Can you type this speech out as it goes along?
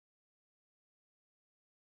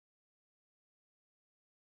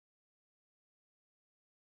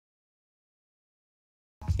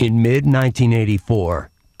In mid-1984,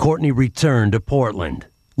 Courtney returned to Portland,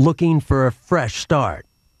 looking for a fresh start.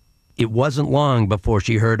 It wasn't long before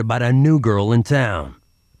she heard about a new girl in town,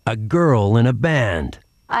 a girl in a band.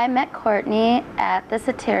 I met Courtney at the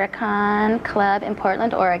Satiricon Club in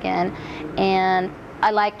Portland, Oregon, and I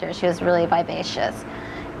liked her. She was really vivacious.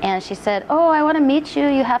 And she said, "Oh, I want to meet you.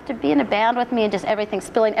 You have to be in a band with me," and just everything,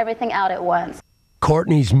 spilling everything out at once.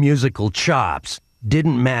 Courtney's musical chops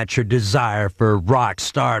didn't match her desire for rock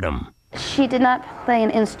stardom. She did not play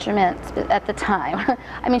an instrument at the time.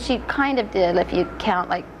 I mean, she kind of did, if you count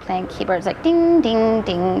like playing keyboards, like ding, ding,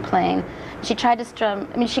 ding, playing. She tried to strum.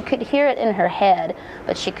 I mean, she could hear it in her head,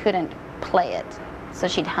 but she couldn't play it. So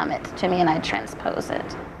she'd hum it to me and I'd transpose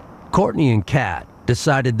it. Courtney and Kat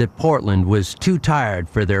decided that Portland was too tired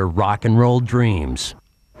for their rock and roll dreams.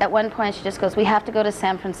 At one point, she just goes, "We have to go to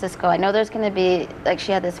San Francisco. I know there's going to be," like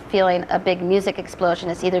she had this feeling, a big music explosion.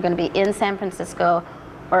 It's either going to be in San Francisco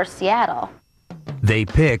or Seattle. They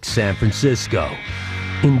picked San Francisco.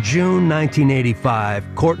 In June 1985,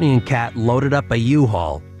 Courtney and Kat loaded up a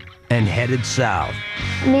U-Haul and headed south.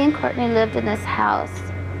 Me and Courtney lived in this house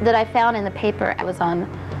that I found in the paper. It was on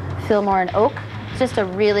Fillmore and Oak. It's just a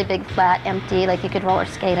really big flat, empty, like you could roller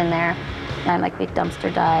skate in there. And like we'd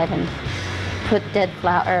dumpster dive and put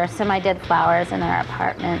semi-dead flowers in our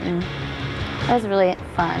apartment, and it was really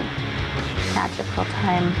fun, magical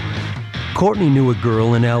time. Courtney knew a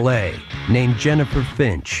girl in LA named Jennifer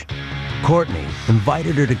Finch. Courtney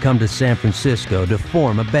invited her to come to San Francisco to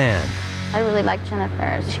form a band. I really liked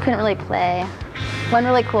Jennifer. She couldn't really play. One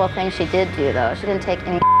really cool thing she did do, though, she didn't take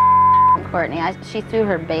any from Courtney. She threw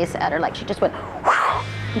her bass at her, like she just went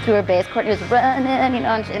and threw her bass. Courtney was running,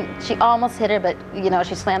 and she almost hit her, but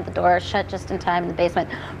she slammed the door shut just in time, and the bass went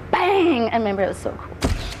bang. I remember it was so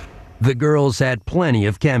cool. The girls had plenty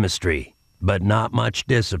of chemistry, but not much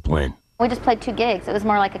discipline. We just played 2 gigs. It was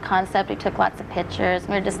more like a concept. We took lots of pictures.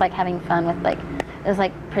 We were just like having fun with it was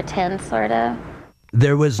like pretend sort of.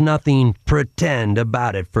 There was nothing pretend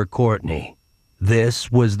about it for Courtney. This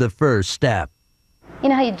was the first step. You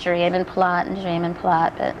know how you dream and plot and dream and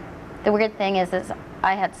plot, but the weird thing is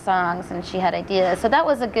I had songs and she had ideas. So that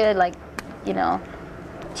was a good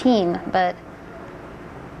team, but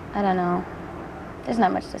I don't know. There's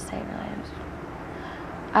not much to say really.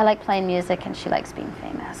 I like playing music and she likes being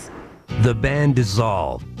famous. The band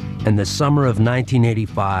dissolved, and the summer of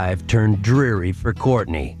 1985 turned dreary for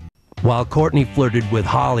Courtney. While Courtney flirted with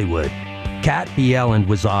Hollywood, Kat Bjelland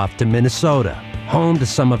was off to Minnesota, home to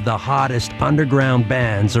some of the hottest underground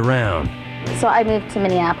bands around. So I moved to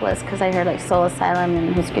Minneapolis because I heard like Soul Asylum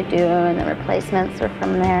and Husker Du and the Replacements were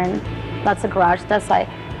from there, and lots of garage stuff. So I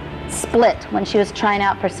split. When she was trying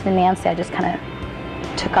out for Sid Nancy, I just kind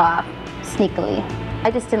of took off sneakily. I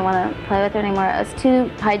just didn't want to play with her anymore. It was too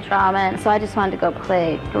high drama, and so I just wanted to go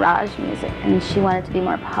play garage music, and she wanted to be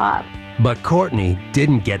more pop. But Courtney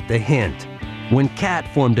didn't get the hint. When Kat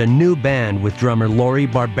formed a new band with drummer Lori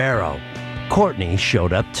Barbero, Courtney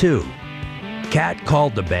showed up too. Kat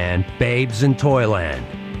called the band Babes in Toyland.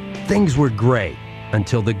 Things were great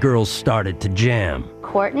until the girls started to jam.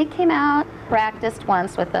 Courtney came out, practiced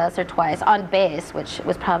once with us or twice on bass, which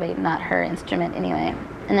was probably not her instrument anyway.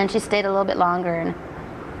 And then she stayed a little bit longer, and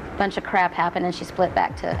a bunch of crap happened, and she split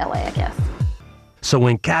back to LA, I guess. So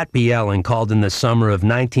when Kat Bjelland called in the summer of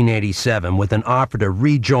 1987 with an offer to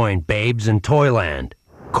rejoin Babes in Toyland,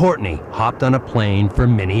 Courtney hopped on a plane for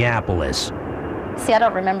Minneapolis. See, I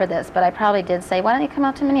don't remember this, but I probably did say, "Why don't you come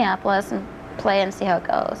out to Minneapolis and play and see how it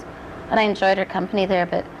goes?" And I enjoyed her company there,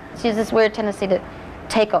 but she has this weird tendency to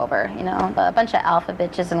take over, A bunch of alpha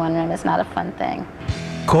bitches in one room is not a fun thing.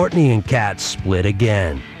 Courtney and Kat split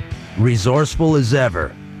again. Resourceful as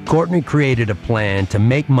ever, Courtney created a plan to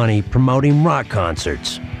make money promoting rock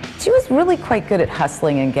concerts. She was really quite good at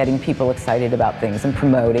hustling and getting people excited about things and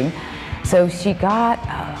promoting. So she got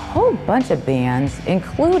a whole bunch of bands,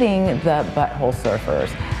 including the Butthole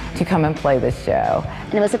Surfers, to come and play this show.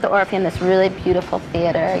 And it was at the Orpheum, this really beautiful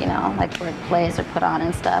theater, like where plays are put on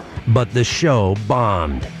and stuff. But the show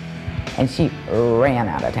bombed. And she ran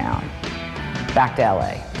out of town, back to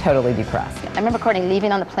LA, totally depressed. I remember Courtney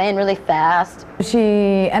leaving on the plane really fast.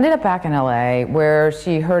 She ended up back in LA where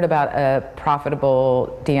she heard about a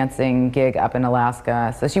profitable dancing gig up in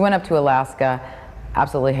Alaska. So she went up to Alaska,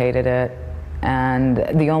 absolutely hated it. And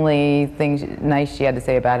the only thing nice she had to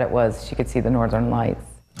say about it was she could see the Northern Lights.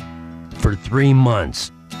 For 3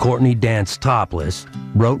 months, Courtney danced topless,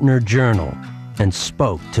 wrote in her journal, and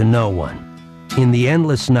spoke to no one. In the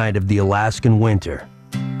endless night of the Alaskan winter,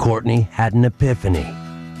 Courtney had an epiphany.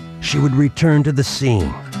 She would return to the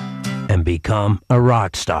scene and become a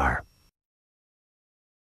rock star.